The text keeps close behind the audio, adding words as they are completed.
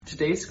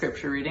Today's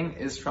scripture reading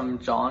is from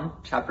John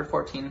chapter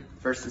 14,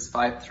 verses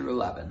 5 through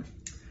 11.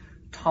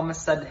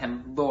 Thomas said to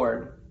him,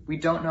 "Lord, we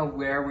don't know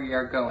where we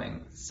are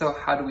going, so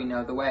how do we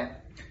know the way?"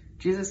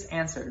 Jesus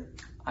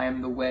answered, "I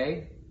am the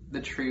way,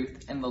 the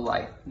truth, and the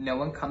life. No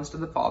one comes to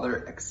the Father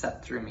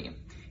except through me.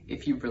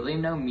 If you really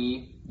know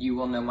me, you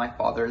will know my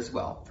Father as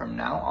well. From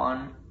now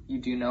on,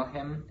 you do know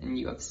him, and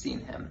you have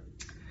seen him."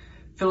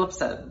 Philip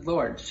said,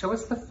 "Lord, show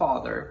us the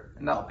Father,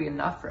 and that will be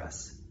enough for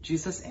us."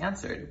 Jesus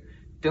answered,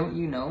 "Don't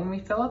you know me,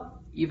 Philip?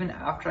 Even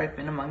after I've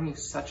been among you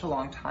such a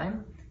long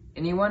time?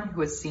 Anyone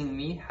who has seen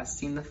me has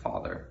seen the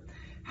Father.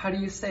 How do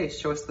you say,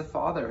 'Show us the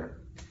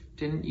Father'?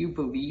 Didn't you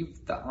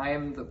believe that I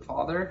am the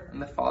Father, and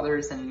the Father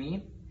is in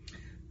me?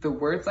 The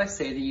words I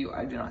say to you,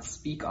 I do not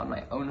speak on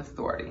my own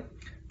authority.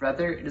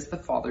 Rather, it is the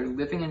Father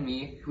living in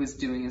me who is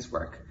doing his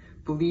work.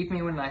 Believe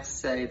me when I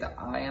say that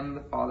I am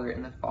the Father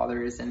and the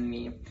Father is in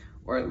me,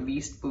 or at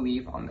least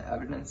believe on the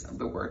evidence of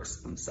the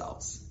works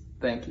themselves."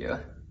 Thank you.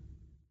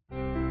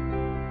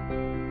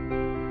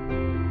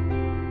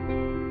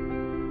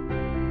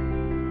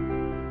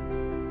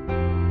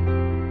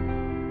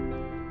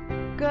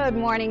 Good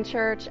morning,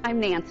 church. I'm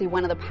Nancy,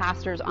 one of the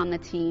pastors on the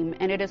team,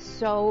 and it is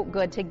so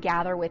good to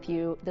gather with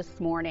you this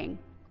morning.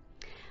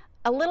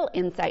 A little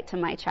insight to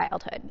my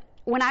childhood.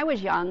 When I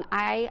was young,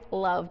 I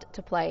loved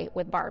to play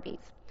with Barbies.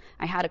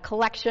 I had a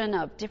collection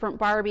of different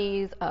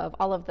Barbies, of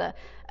all of the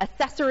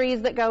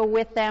accessories that go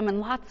with them, and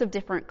lots of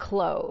different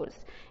clothes.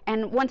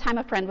 And one time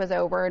a friend was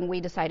over and we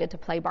decided to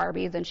play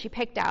Barbies, and she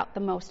picked out the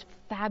most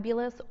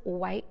fabulous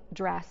white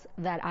dress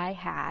that I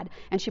had,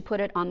 and she put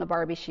it on the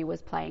Barbie she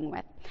was playing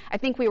with. I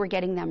think we were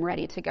getting them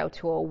ready to go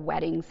to a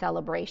wedding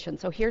celebration.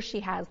 So here she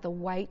has the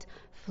white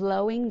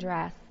flowing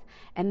dress,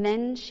 and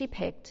then she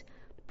picked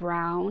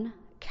brown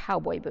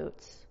cowboy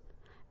boots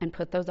and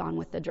put those on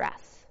with the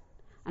dress.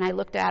 And I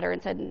looked at her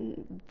and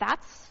said,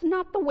 "That's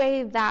not the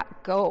way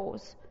that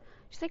goes."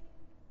 She's like,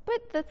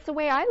 "But that's the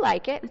way I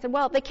like it." I said,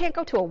 "Well, they can't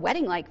go to a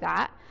wedding like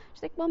that."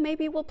 She's like, "Well,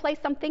 maybe we'll play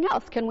something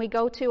else. Can we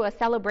go to a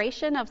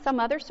celebration of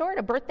some other sort,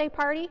 a birthday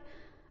party?"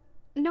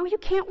 "No, you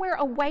can't wear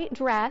a white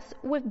dress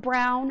with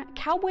brown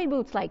cowboy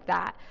boots like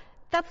that.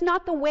 That's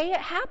not the way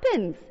it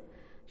happens."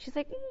 She's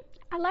like,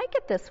 "I like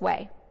it this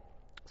way."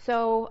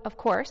 So, of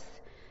course,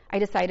 I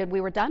decided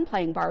we were done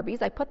playing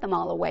Barbies. I put them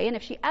all away, and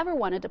if she ever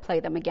wanted to play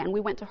them again, we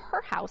went to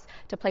her house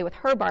to play with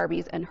her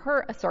Barbies and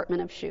her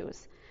assortment of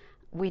shoes.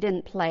 We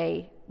didn't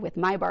play with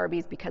my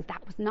Barbies because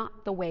that was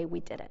not the way we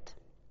did it.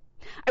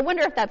 I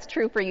wonder if that's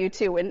true for you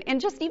too, and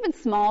just even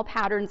small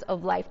patterns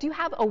of life. Do you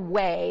have a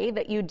way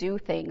that you do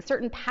things,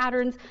 certain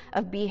patterns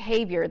of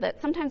behavior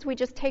that sometimes we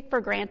just take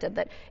for granted,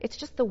 that it's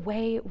just the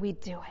way we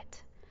do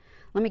it?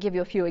 Let me give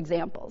you a few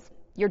examples.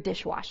 Your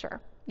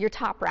dishwasher. Your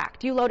top rack.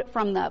 Do you load it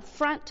from the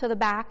front to the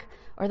back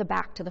or the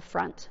back to the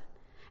front?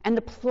 And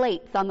the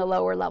plates on the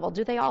lower level,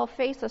 do they all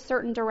face a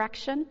certain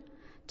direction?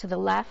 To the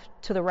left,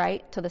 to the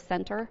right, to the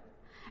center?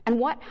 And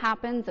what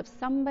happens if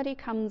somebody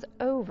comes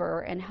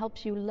over and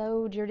helps you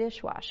load your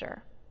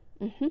dishwasher?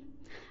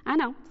 I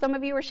know, some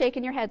of you are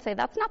shaking your head, say,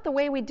 "That's not the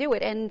way we do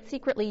it," and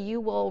secretly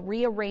you will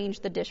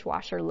rearrange the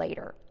dishwasher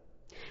later.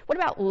 What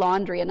about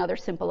laundry? Another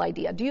simple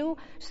idea. Do you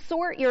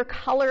sort your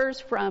colors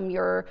from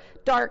your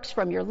darks,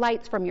 from your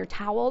lights, from your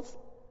towels?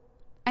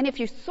 And if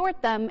you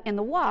sort them in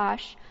the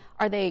wash,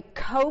 are they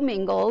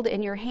commingled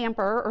in your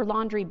hamper or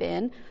laundry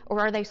bin, or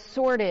are they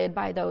sorted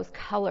by those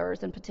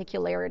colors and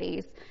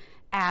particularities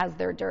as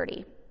they're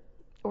dirty?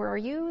 Or are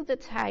you the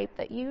type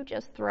that you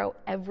just throw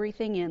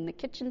everything in, the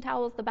kitchen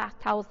towels, the bath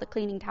towels, the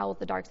cleaning towels,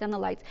 the darks, and the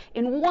lights,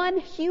 in one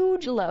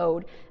huge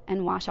load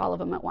and wash all of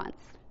them at once?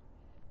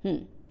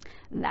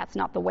 That's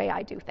not the way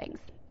I do things.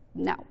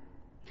 No.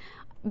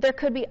 There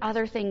could be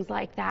other things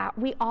like that.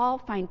 We all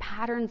find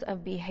patterns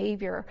of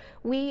behavior.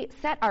 We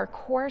set our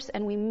course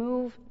and we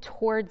move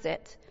towards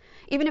it.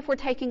 Even if we're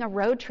taking a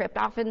road trip,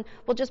 often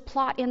we'll just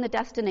plot in the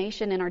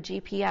destination in our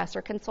GPS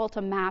or consult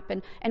a map,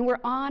 and we're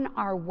on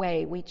our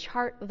way. We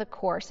chart the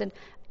course, and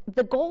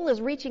the goal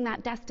is reaching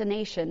that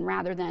destination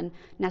rather than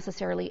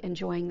necessarily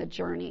enjoying the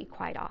journey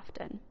quite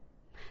often.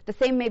 The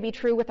same may be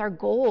true with our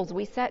goals.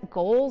 We set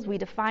goals, we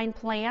define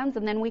plans,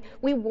 and then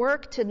we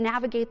work to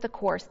navigate the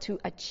course to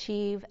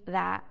achieve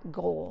that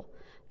goal,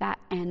 that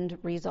end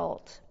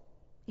result.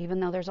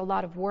 Even though there's a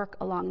lot of work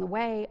along the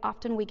way,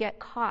 often we get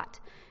caught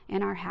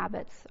in our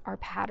habits, our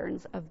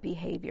patterns of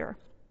behavior.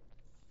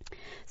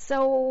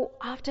 So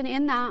often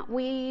in that,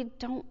 we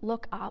don't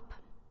look up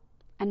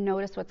and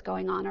notice what's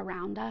going on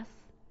around us.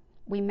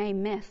 We may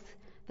miss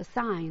the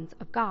signs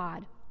of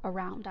God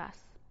around us.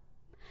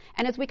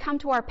 And as we come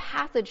to our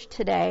passage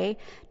today,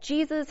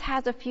 Jesus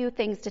has a few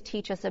things to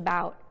teach us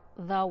about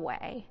the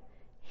way,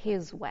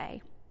 his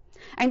way.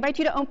 I invite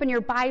you to open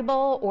your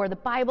Bible or the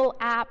Bible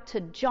app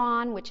to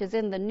John, which is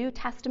in the New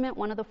Testament,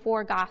 one of the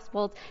four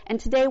Gospels. And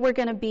today we're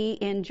going to be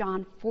in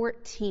John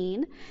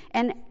 14.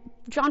 And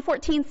John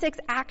 14:6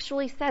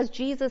 actually says,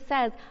 Jesus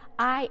says,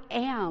 "I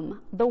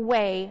am the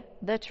way,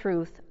 the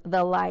truth,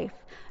 the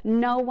life.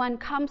 No one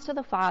comes to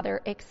the Father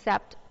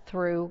except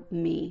through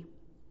me."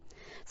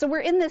 So we're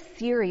in this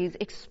series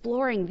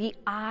exploring the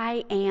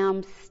I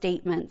am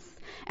statements.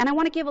 And I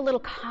want to give a little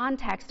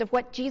context of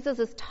what Jesus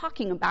is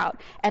talking about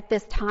at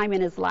this time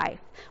in his life.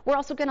 We're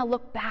also going to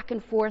look back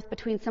and forth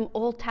between some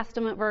Old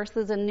Testament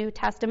verses and New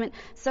Testament,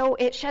 so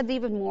it sheds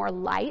even more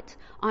light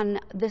on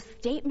the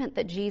statement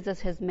that Jesus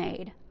has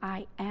made.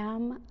 I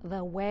am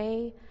the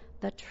way,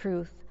 the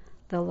truth,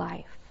 the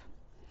life.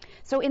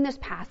 So in this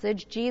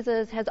passage,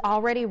 Jesus has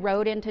already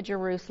rode into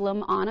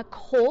Jerusalem on a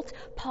colt,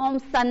 Palm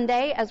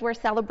Sunday, as we're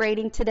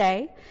celebrating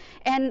today.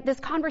 And this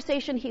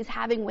conversation he's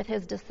having with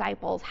his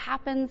disciples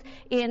happens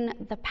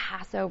in the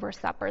Passover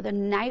supper, the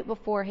night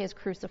before his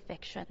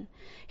crucifixion.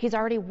 He's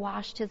already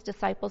washed his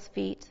disciples'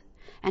 feet,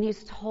 and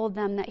he's told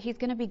them that he's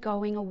going to be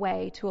going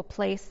away to a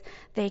place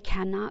they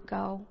cannot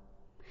go.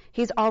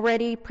 He's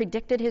already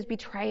predicted his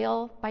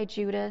betrayal by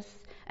Judas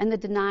and the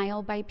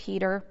denial by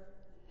Peter.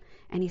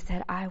 And he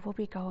said, I will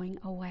be going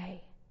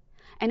away.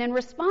 And in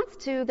response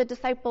to the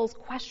disciples'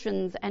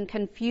 questions and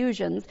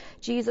confusions,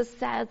 Jesus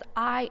says,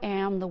 I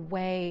am the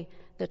way,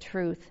 the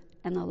truth,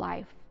 and the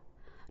life.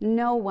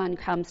 No one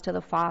comes to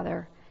the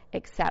Father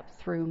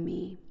except through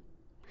me.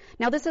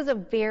 Now, this is a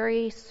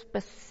very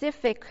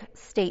specific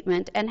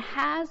statement and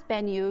has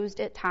been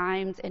used at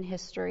times in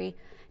history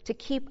to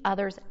keep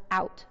others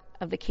out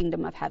of the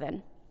kingdom of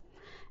heaven.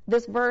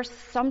 This verse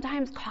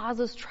sometimes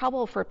causes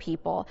trouble for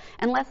people.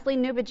 And Leslie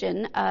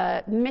Newbigin,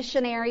 a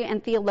missionary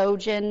and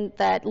theologian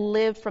that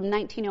lived from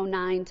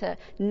 1909 to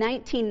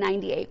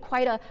 1998,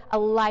 quite a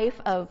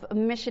life of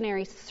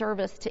missionary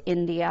service to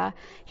India,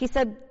 he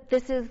said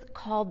this is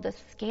called the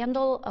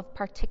scandal of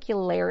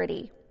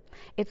particularity.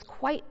 It's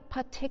quite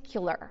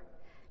particular.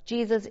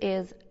 Jesus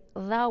is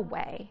the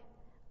way,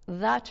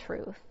 the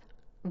truth,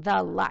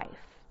 the life.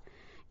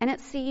 And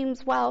it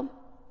seems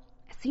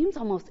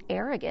almost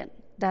arrogant,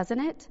 doesn't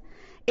it?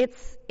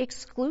 It's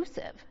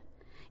exclusive.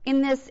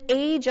 In this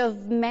age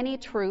of many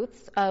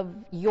truths, of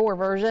your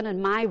version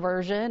and my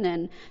version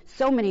and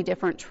so many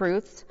different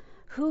truths,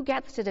 who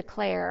gets to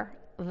declare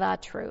the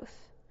truth?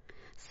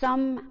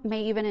 Some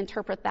may even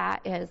interpret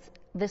that as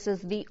this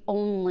is the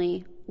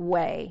only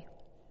way.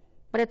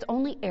 But it's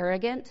only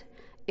arrogant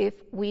if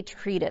we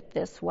treat it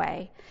this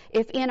way.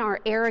 If in our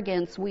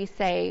arrogance we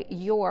say,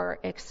 you're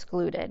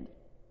excluded,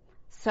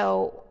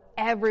 so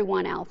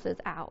everyone else is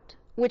out,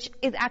 which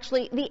is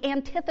actually the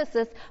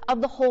antithesis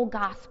of the whole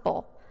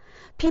gospel.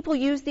 People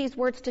use these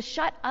words to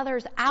shut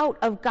others out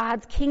of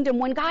God's kingdom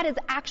when God is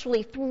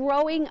actually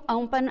throwing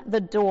open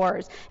the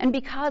doors. And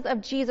because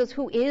of Jesus,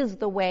 who is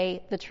the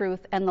way, the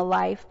truth, and the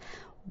life,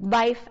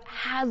 life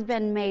has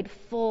been made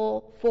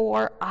full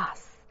for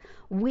us.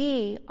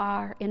 We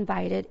are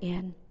invited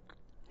in.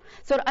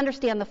 So to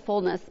understand the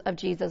fullness of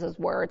Jesus'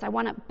 words, I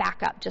want to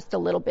back up just a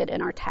little bit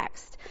in our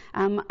text.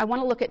 I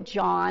want to look at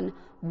John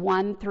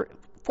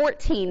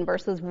 14,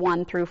 verses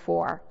 1 through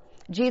 4.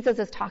 Jesus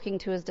is talking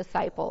to his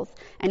disciples,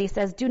 and he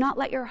says, do not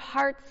let your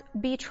hearts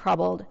be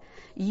troubled.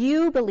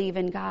 You believe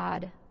in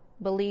God.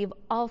 Believe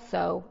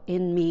also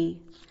in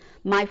me.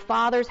 My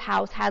Father's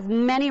house has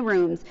many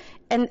rooms,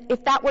 and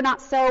if that were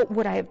not so,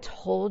 would I have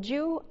told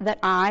you that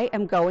I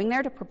am going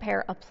there to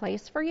prepare a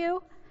place for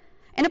you?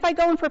 And if I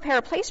go and prepare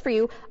a place for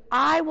you,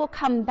 I will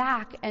come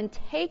back and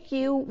take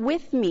you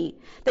with me,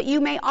 that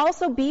you may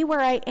also be where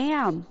I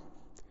am.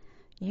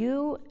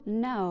 You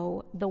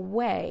know the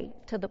way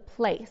to the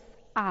place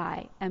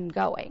I am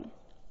going.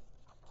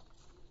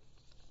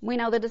 We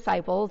know the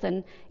disciples,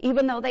 and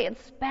even though they had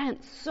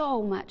spent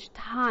so much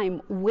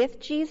time with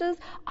Jesus,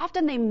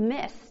 often they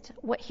missed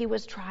what he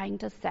was trying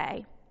to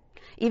say.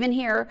 Even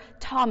here,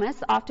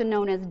 Thomas, often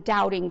known as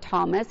Doubting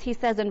Thomas, he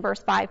says in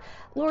verse 5,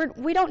 Lord,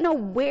 we don't know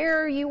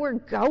where you were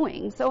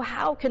going, so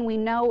how can we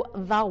know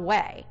the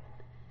way?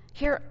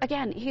 Here,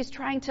 again, he's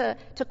trying to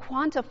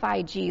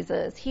quantify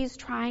Jesus. He's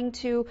trying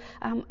to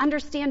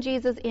understand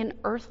Jesus in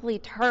earthly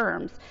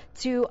terms,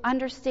 to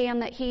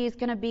understand that he's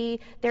going to be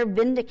their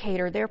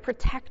vindicator, their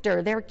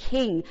protector, their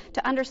king,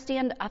 to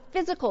understand a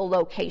physical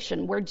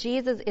location where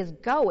Jesus is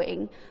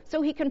going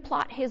so he can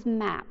plot his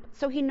map,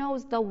 so he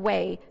knows the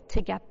way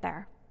to get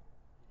there.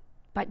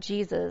 But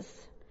Jesus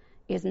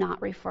is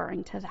not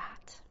referring to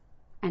that.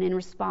 And in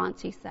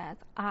response, he says,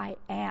 I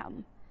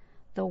am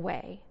the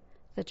way,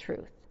 the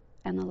truth,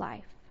 and the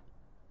life.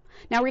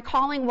 Now,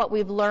 recalling what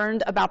we've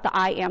learned about the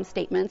I am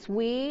statements,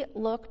 we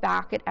look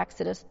back at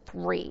Exodus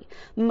 3.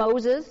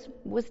 Moses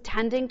was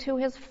tending to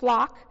his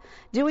flock,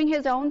 doing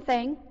his own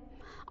thing,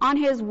 on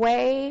his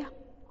way,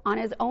 on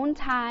his own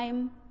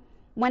time,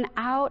 when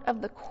out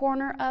of the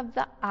corner of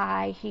the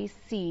eye he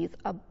sees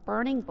a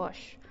burning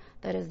bush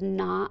that is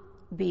not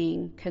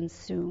being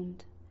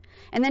consumed.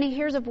 And then he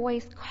hears a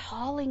voice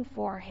calling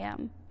for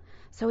him.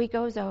 So he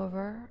goes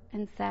over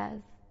and says,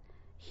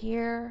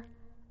 here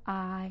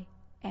I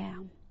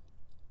am.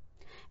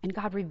 And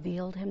God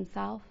revealed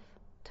himself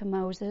to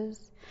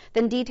Moses,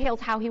 then details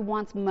how he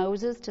wants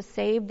Moses to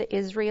save the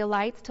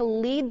Israelites, to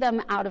lead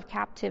them out of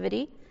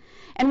captivity.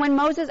 And when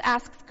Moses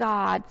asks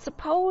God,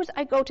 suppose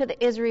I go to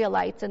the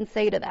Israelites and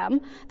say to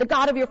them, the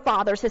God of your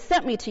fathers has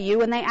sent me to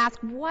you, and they ask,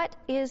 what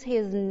is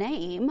his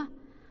name?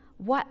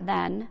 What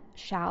then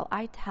shall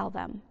I tell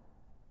them?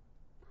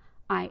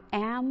 I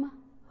am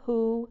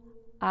who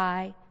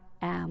I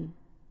am.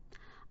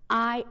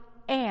 I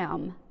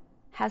am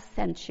has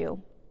sent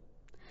you.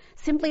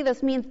 Simply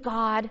this means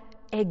God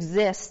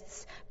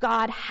exists.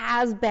 God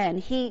has been.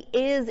 He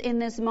is in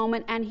this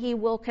moment, and he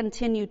will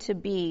continue to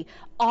be,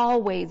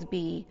 always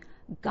be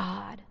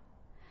God.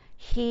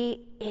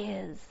 He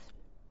is.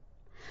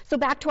 So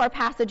back to our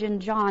passage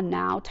in John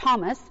now.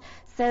 Thomas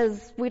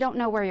says, we don't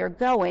know where you're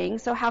going,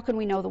 so how can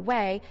we know the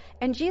way?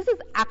 And Jesus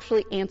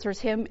actually answers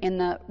him in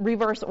the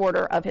reverse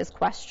order of his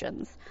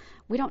questions.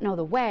 We don't know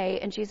the way,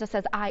 and Jesus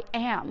says, I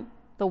am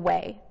the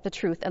way, the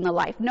truth, and the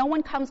life. No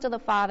one comes to the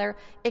Father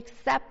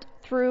except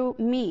through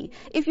me.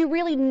 If you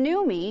really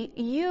knew me,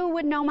 you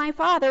would know my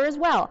Father as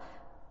well.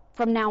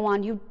 From now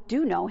on, you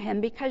do know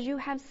him because you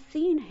have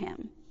seen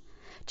him.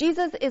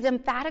 Jesus is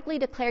emphatically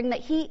declaring that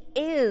he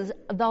is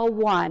the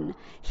one.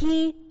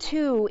 He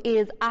too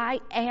is I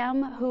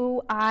am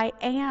who I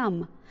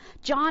am.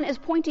 John is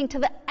pointing to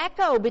the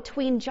echo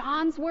between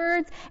John's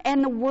words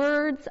and the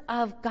words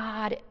of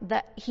God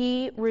that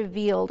he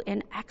revealed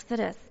in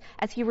Exodus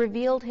as he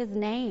revealed his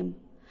name.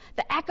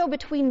 The echo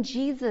between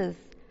Jesus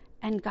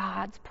and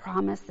God's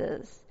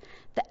promises.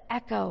 The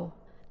echo,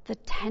 the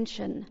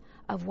tension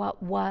of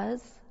what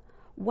was,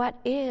 what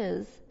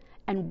is,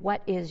 and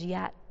what is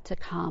yet to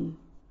come.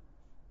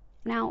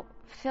 Now,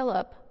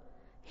 Philip,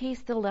 he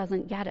still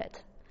doesn't get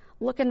it.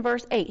 Look in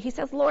verse 8. He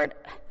says, Lord,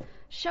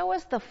 show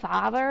us the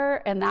Father,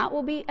 and that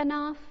will be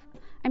enough.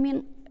 I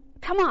mean,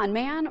 come on,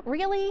 man.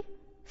 Really?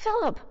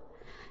 Philip.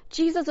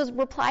 Jesus'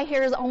 reply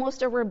here is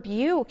almost a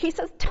rebuke. He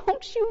says,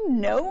 don't you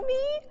know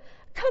me?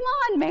 Come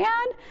on,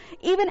 man.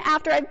 Even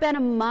after I've been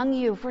among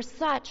you for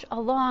such a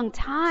long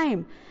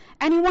time,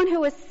 anyone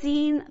who has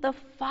seen the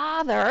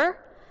Father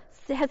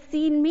has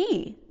seen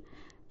me.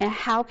 And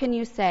how can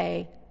you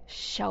say,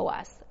 show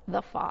us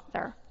the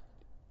Father?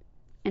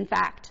 In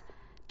fact,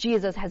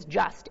 Jesus has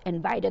just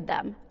invited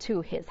them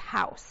to his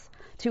house,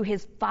 to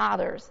his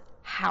Father's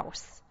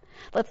house.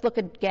 Let's look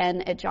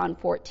again at John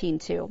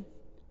 14:2.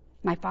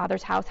 My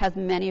Father's house has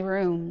many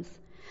rooms.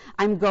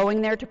 I'm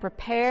going there to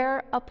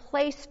prepare a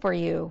place for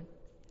you.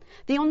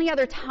 The only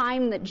other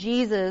time that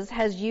Jesus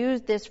has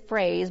used this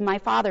phrase, my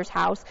Father's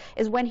house,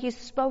 is when he's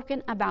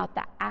spoken about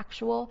the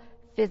actual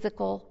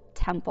physical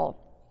temple.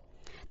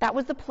 That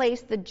was the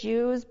place the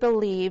Jews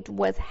believed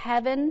was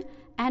heaven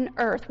and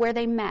earth, where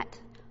they met,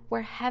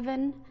 where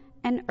heaven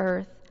and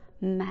earth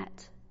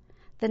met,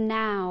 the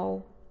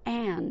now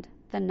and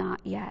the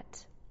not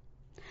yet.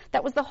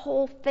 That was the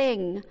whole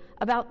thing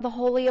about the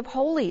Holy of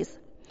Holies.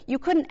 You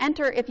couldn't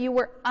enter if you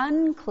were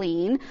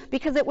unclean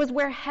because it was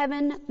where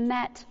heaven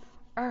met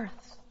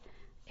earth.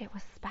 It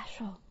was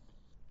special.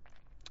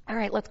 All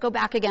right, let's go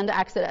back again to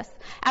Exodus.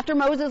 After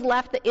Moses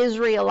left the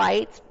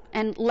Israelites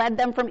and led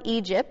them from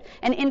Egypt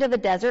and into the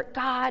desert,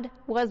 God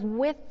was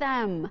with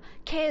them.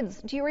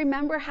 Kids, do you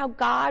remember how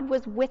God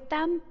was with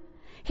them?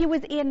 He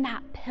was in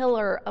that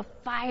pillar of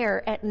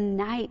fire at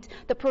night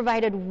that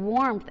provided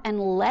warmth and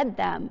led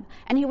them.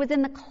 And he was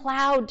in the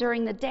cloud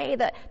during the day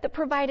that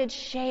provided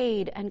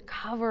shade and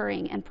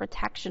covering and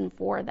protection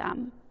for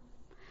them.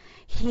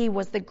 He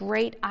was the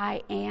great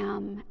I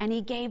am, and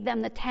he gave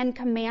them the 10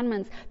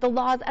 commandments, the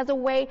laws, as a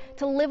way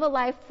to live a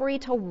life free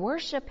to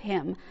worship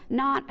him,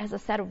 not as a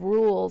set of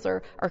rules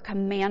or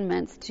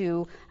commandments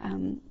to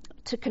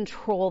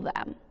control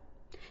them.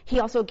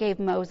 He also gave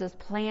Moses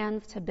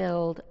plans to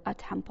build a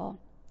temple.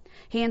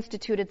 He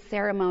instituted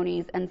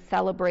ceremonies and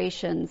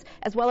celebrations,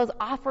 as well as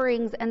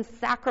offerings and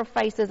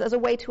sacrifices as a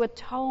way to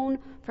atone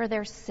for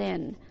their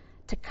sin,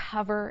 to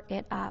cover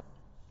it up.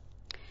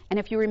 And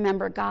if you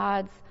remember,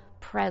 God's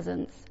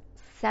presence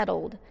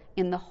settled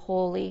in the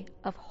Holy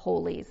of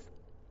Holies.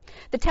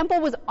 The temple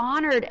was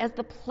honored as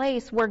the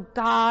place where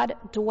God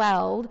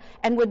dwelled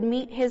and would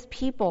meet his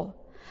people.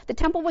 The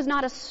temple was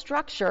not a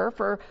structure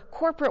for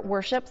corporate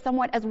worship,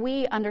 somewhat as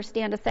we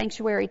understand a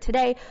sanctuary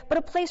today, but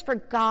a place for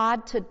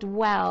God to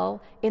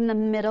dwell in the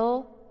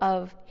middle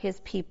of his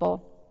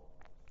people.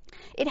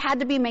 It had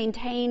to be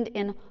maintained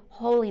in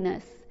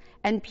holiness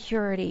and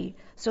purity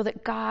so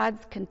that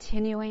God's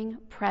continuing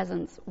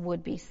presence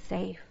would be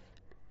safe.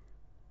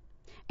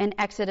 In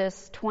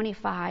Exodus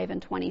 25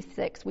 and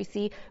 26, we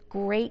see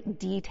great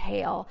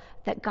detail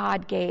that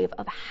God gave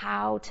of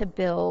how to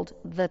build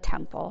the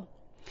temple.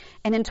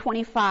 And in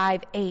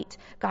 25:8,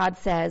 God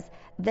says,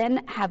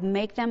 "Then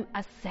make them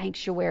a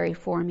sanctuary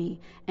for me,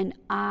 and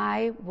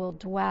I will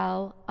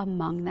dwell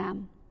among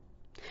them."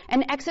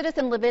 And Exodus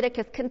and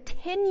Leviticus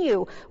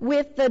continue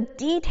with the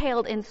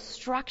detailed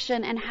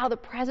instruction and how the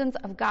presence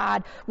of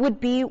God would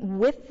be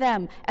with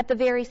them at the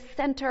very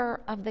center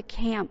of the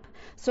camp.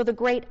 So the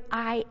great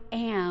I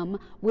am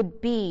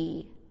would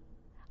be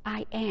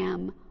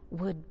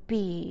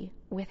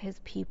with his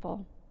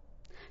people.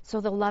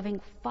 So the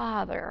loving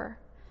Father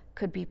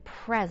could be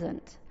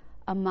present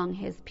among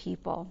his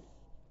people.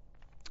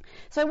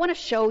 So I want to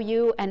show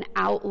you an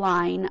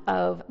outline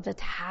of the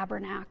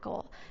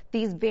tabernacle,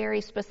 these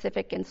very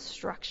specific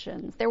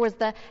instructions. There was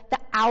the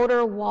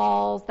outer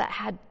walls that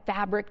had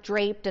fabric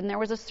draped, and there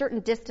was a certain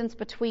distance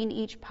between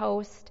each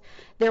post.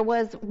 There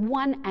was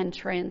one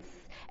entrance,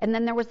 and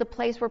then there was the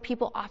place where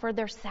people offered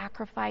their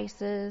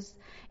sacrifices,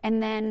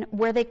 and then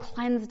where they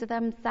cleansed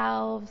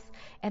themselves.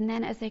 And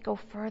then as they go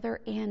further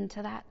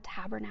into that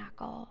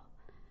tabernacle,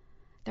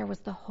 there was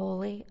the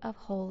Holy of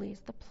Holies,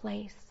 the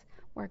place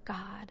where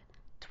God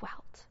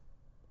dwelt.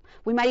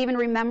 We might even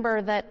remember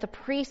that the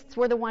priests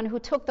were the one who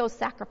took those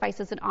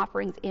sacrifices and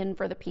offerings in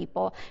for the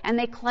people, and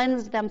they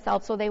cleansed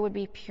themselves so they would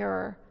be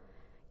pure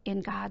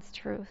in God's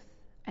truth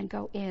and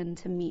go in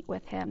to meet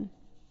with him.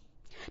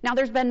 Now,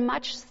 there's been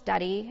much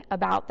study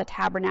about the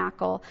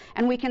tabernacle,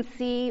 and we can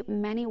see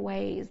many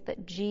ways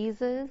that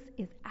Jesus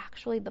is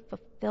actually the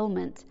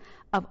fulfillment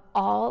of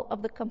all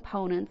of the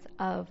components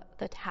of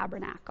the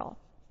tabernacle.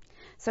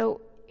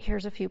 So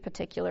here's a few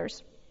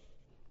particulars.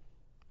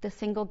 The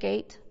single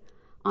gate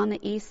on the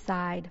east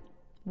side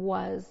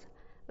was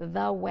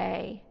the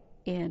way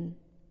in,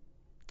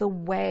 the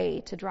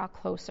way to draw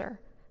closer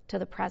to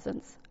the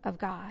presence of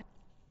God.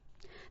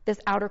 This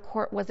outer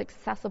court was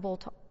accessible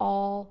to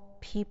all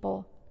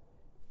people.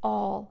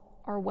 All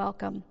are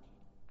welcome.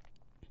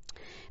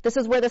 This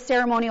is where the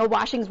ceremonial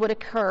washings would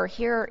occur,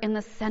 here in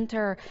the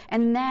center,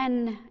 and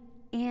then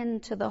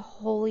into the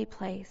holy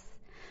place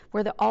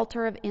where the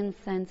altar of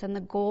incense and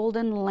the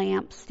golden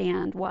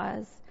lampstand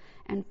was,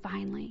 and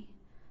finally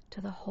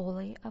to the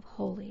Holy of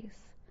Holies,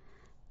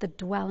 the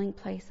dwelling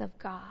place of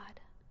God,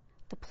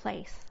 the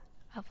place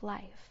of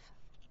life,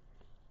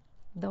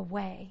 the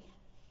way,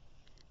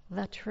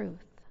 the truth,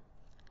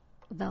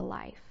 the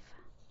life.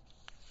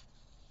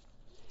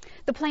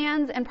 The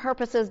plans and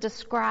purposes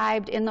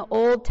described in the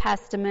Old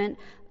Testament,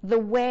 the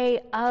way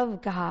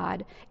of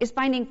God, is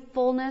finding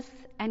fullness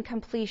and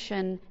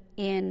completion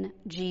in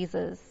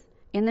Jesus.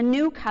 In the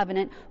new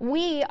covenant,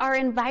 we are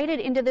invited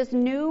into this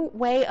new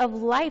way of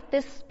life,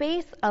 this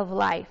space of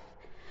life.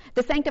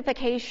 The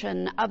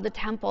sanctification of the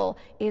temple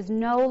is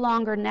no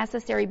longer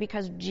necessary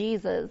because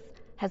Jesus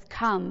has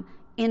come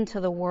into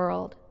the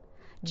world.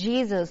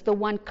 Jesus, the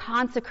one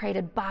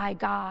consecrated by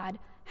God,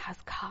 has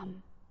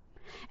come.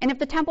 And if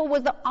the temple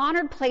was the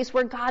honored place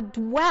where God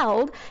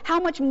dwelled,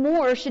 how much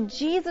more should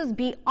Jesus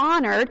be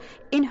honored,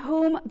 in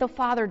whom the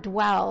Father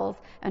dwells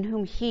and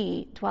whom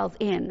he dwells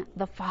in,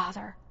 the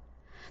Father?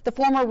 The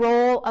former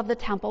role of the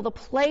temple, the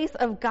place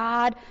of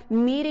God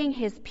meeting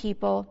his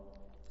people,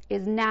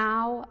 is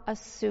now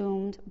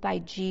assumed by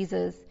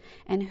Jesus,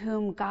 in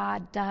whom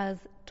God does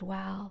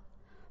dwell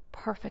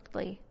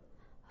perfectly,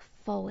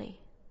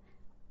 fully,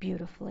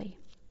 beautifully.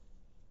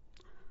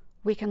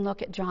 We can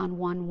look at John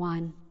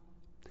 1:1.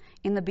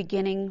 In the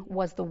beginning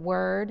was the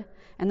Word,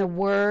 and the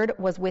Word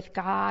was with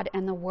God,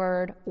 and the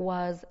Word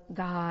was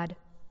God.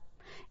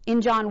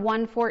 In John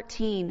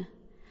 1:14,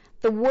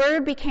 the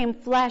Word became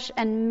flesh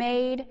and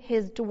made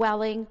his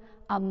dwelling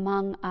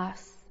among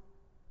us.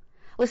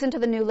 Listen to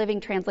the New Living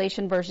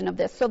Translation version of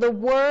this. So the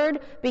Word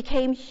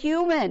became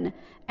human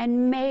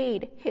and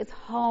made his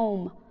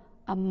home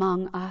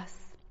among us.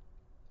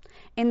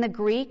 In the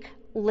Greek,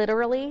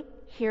 literally,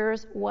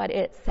 here's what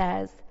it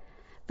says.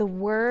 The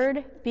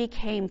Word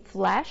became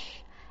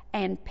flesh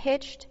and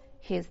pitched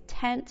his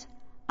tent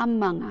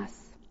among us.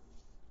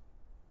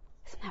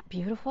 Isn't that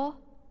beautiful?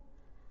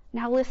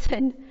 Now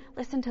listen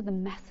to the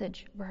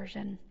Message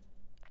version.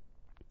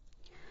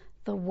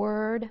 The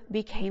Word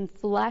became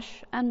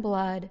flesh and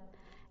blood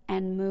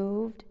and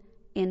moved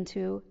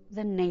into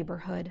the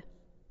neighborhood.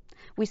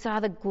 We saw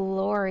the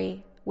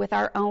glory with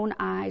our own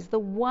eyes, the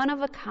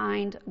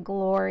one-of-a-kind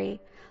glory,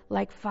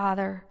 like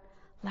Father,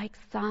 like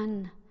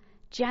Son,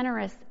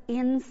 generous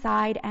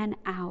inside and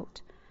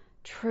out,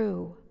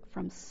 true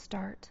from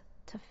start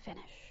to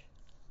finish.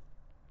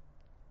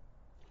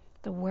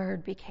 The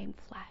Word became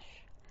flesh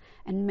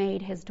and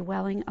made his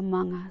dwelling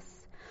among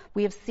us.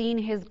 We have seen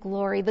his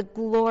glory, the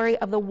glory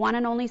of the one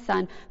and only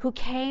Son, who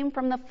came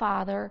from the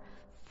Father,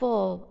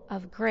 full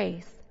of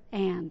grace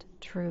and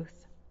truth.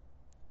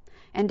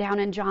 And down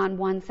in John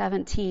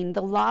 1:17,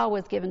 the law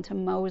was given to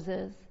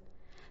Moses,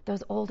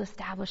 those old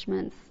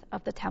establishments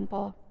of the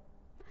temple.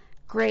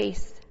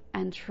 Grace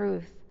and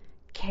truth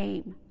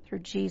came through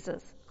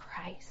Jesus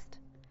Christ.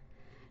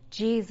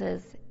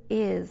 Jesus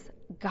is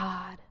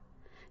God.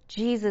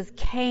 Jesus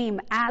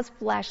came as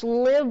flesh,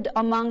 lived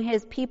among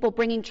his people,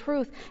 bringing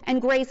truth and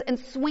grace and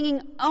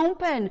swinging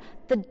open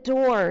the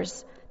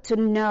doors to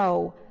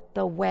know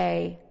the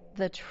way,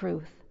 the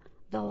truth,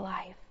 the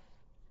life.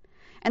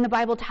 And the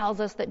Bible tells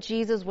us that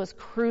Jesus was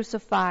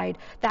crucified,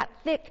 that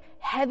thick,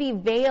 heavy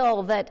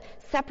veil that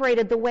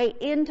separated the way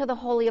into the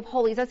Holy of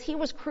Holies. As he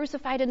was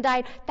crucified and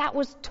died, that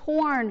was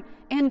torn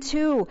in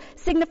two,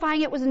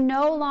 signifying it was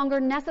no longer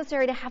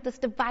necessary to have this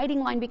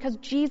dividing line because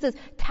Jesus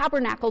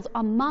tabernacles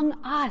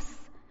among us.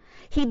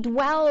 He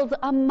dwells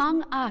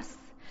among us.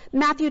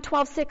 Matthew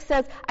 12:6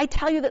 says, I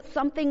tell you that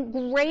something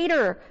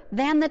greater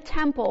than the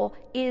temple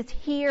is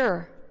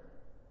here.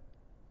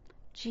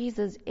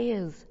 Jesus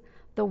is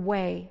the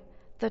way,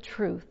 the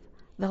truth,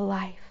 the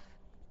life.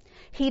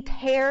 He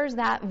tears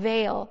that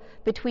veil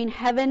between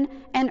heaven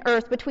and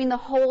earth, between the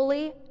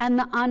holy and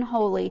the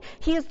unholy.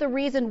 He is the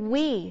reason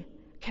we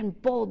can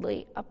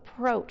boldly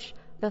approach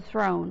the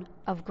throne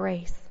of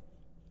grace.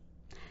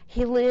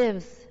 He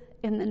lives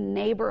in the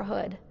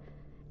neighborhood,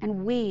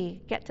 and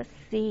we get to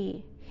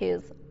see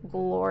his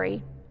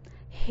glory,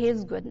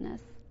 his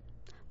goodness,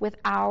 with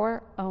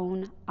our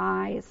own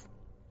eyes.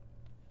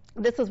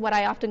 This is what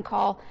I often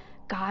call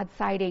God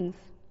sightings,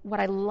 what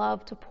I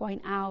love to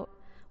point out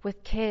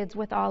with kids,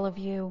 with all of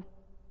you.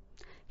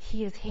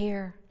 He is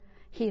here.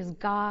 He is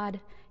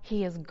God.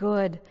 He is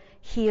good.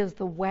 He is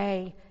the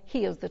way.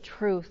 He is the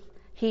truth.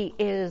 He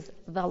is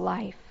the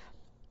life.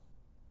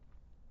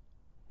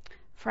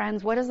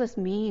 Friends, what does this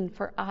mean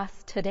for us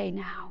today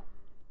now?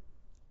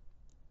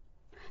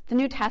 The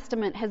New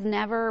Testament has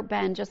never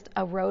been just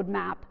a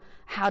roadmap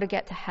how to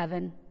get to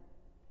heaven,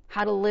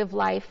 how to live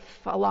life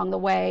along the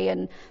way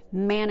and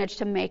manage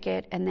to make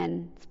it and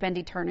then spend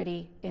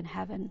eternity in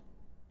heaven.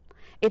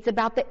 It's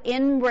about the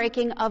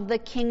inbreaking of the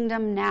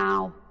kingdom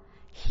now,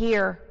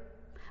 here,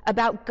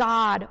 about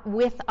God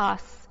with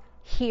us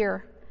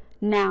here,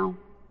 now.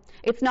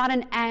 It's not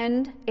an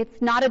end.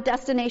 It's not a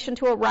destination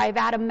to arrive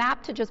at, a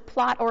map to just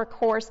plot or a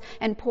course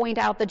and point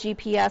out the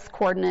GPS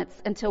coordinates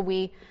until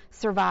we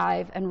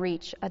survive and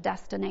reach a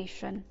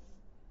destination.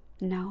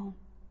 No.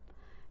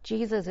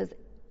 Jesus is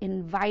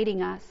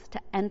inviting us to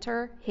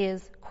enter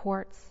his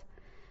courts,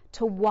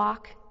 to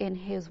walk in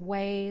his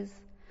ways,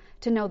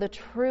 to know the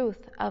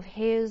truth of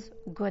his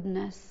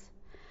goodness,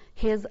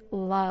 his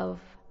love,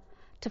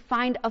 to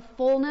find a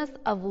fullness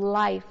of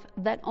life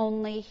that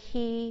only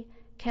he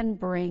can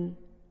bring.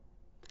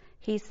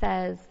 He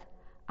says,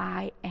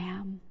 I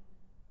am.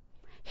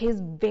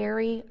 His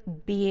very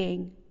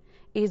being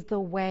is the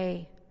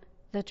way,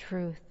 the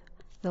truth,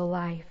 the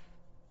life.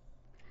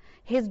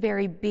 His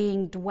very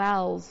being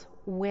dwells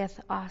with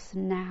us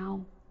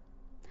now.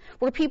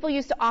 Where people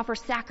used to offer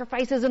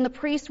sacrifices and the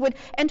priest would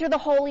enter the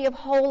Holy of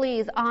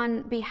Holies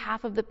on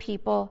behalf of the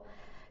people,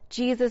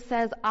 Jesus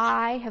says,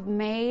 I have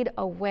made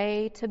a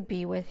way to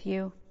be with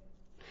you.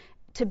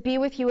 To be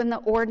with you in the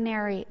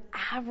ordinary,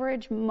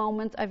 average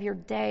moments of your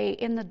day,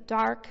 in the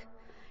dark,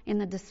 in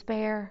the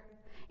despair,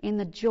 in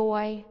the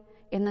joy,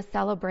 in the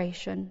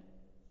celebration.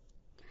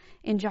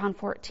 In John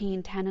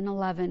 14:10 and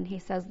 11, he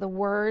says, the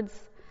words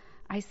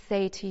I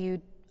say to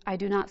you, I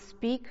do not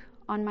speak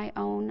on my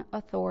own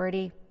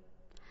authority.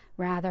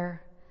 Rather,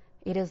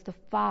 it is the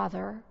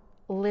Father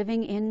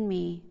living in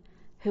me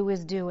who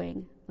is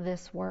doing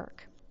this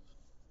work.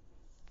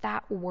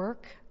 That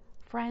work,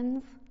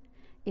 friends,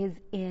 is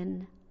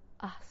in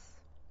us.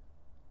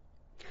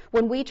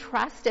 When we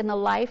trust in the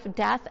life,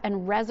 death,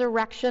 and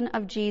resurrection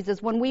of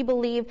Jesus, when we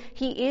believe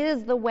he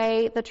is the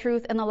way, the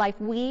truth, and the life,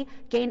 we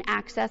gain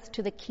access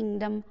to the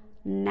kingdom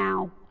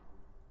now.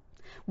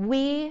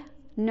 We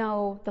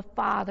know the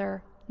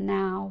Father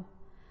now.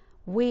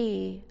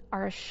 We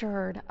are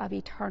assured of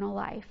eternal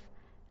life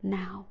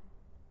now.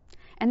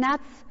 And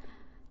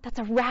that's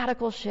a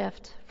radical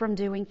shift from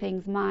doing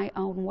things my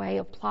own way,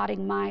 of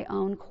plotting my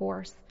own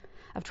course,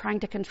 of trying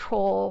to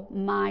control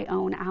my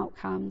own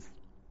outcomes.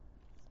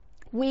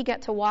 We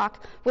get to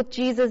walk with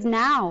Jesus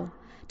now,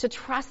 to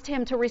trust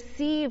him, to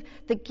receive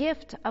the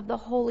gift of the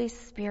Holy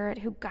Spirit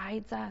who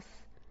guides us,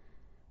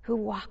 who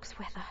walks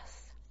with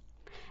us.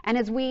 And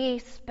as we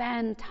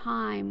spend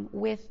time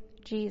with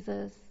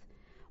Jesus,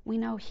 we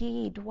know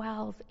he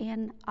dwells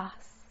in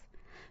us,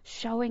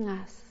 showing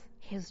us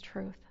his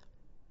truth,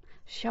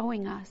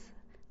 showing us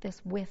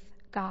this with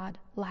God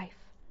life.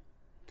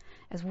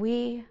 As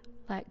we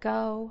let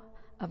go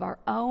of our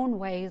own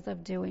ways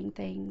of doing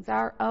things,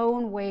 our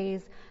own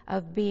ways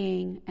of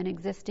being and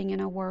existing in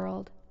a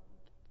world,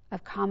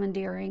 of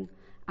commandeering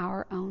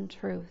our own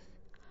truth,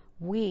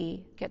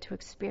 we get to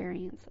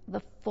experience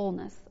the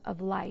fullness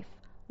of life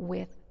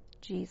with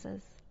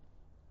Jesus.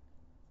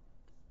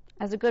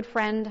 As a good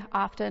friend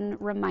often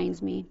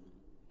reminds me,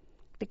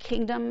 the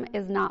kingdom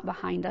is not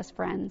behind us,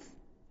 friends,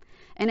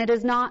 and it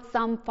is not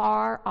some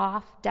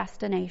far-off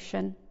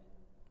destination,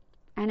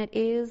 and it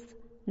is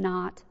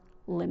not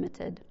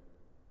limited.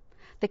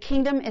 The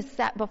kingdom is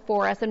set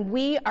before us, and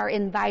we are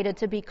invited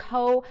to be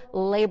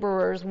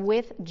co-laborers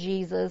with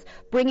Jesus,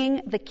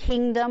 bringing the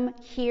kingdom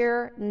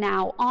here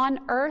now on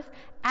earth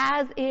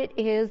as it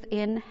is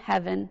in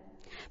heaven.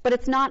 But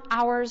it's not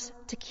ours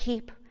to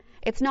keep.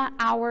 It's not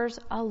ours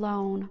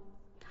alone.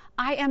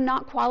 I am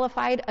not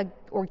qualified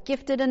or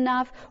gifted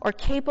enough or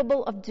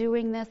capable of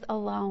doing this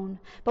alone.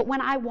 But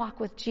when I walk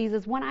with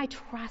Jesus, when I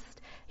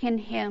trust in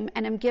him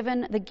and am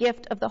given the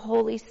gift of the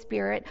Holy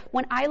Spirit,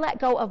 when I let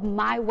go of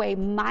my way,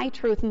 my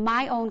truth,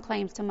 my own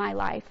claims to my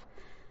life,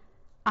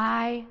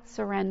 I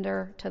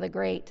surrender to the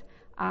great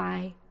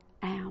I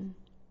am.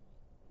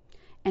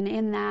 And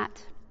in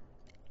that,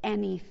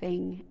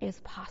 anything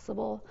is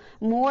possible,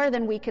 more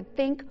than we could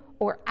think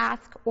or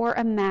ask or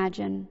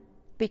imagine,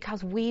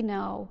 because we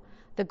know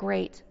the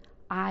great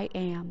I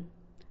am,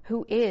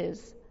 who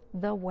is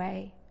the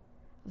way,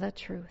 the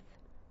truth,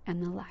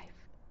 and the life.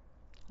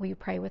 Will you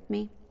pray with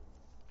me?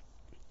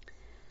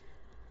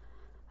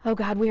 Oh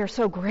God, we are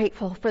so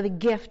grateful for the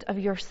gift of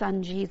your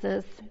Son,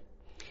 Jesus.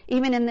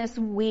 Even in this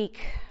week,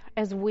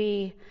 as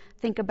we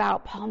think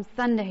about Palm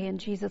Sunday and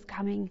Jesus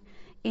coming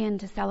in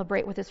to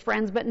celebrate with his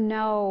friends, but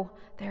know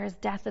there is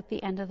death at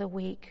the end of the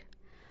week.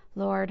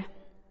 Lord,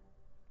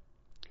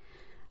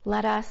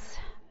 let us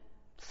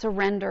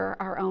surrender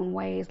our own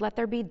ways. Let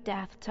there be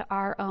death to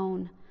our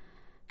own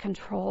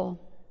control.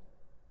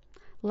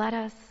 Let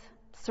us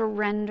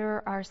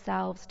surrender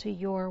ourselves to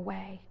your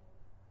way,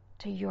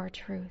 to your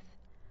truth.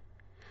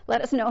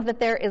 Let us know that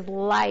there is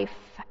life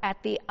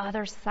at the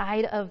other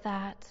side of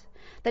that.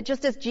 That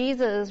just as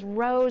Jesus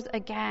rose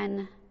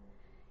again,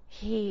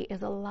 he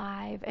is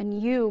alive,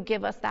 and you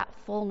give us that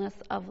fullness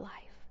of life.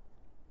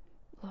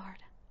 Lord,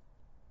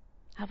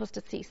 help us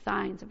to see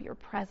signs of your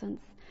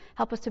presence.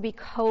 Help us to be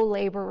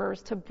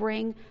co-laborers to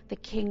bring the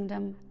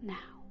kingdom now.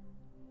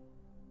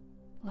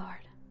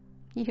 Lord,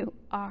 you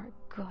are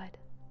good.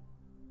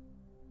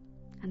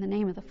 In the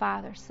name of the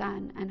Father,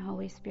 Son, and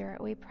Holy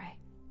Spirit we pray.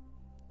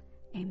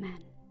 Amen.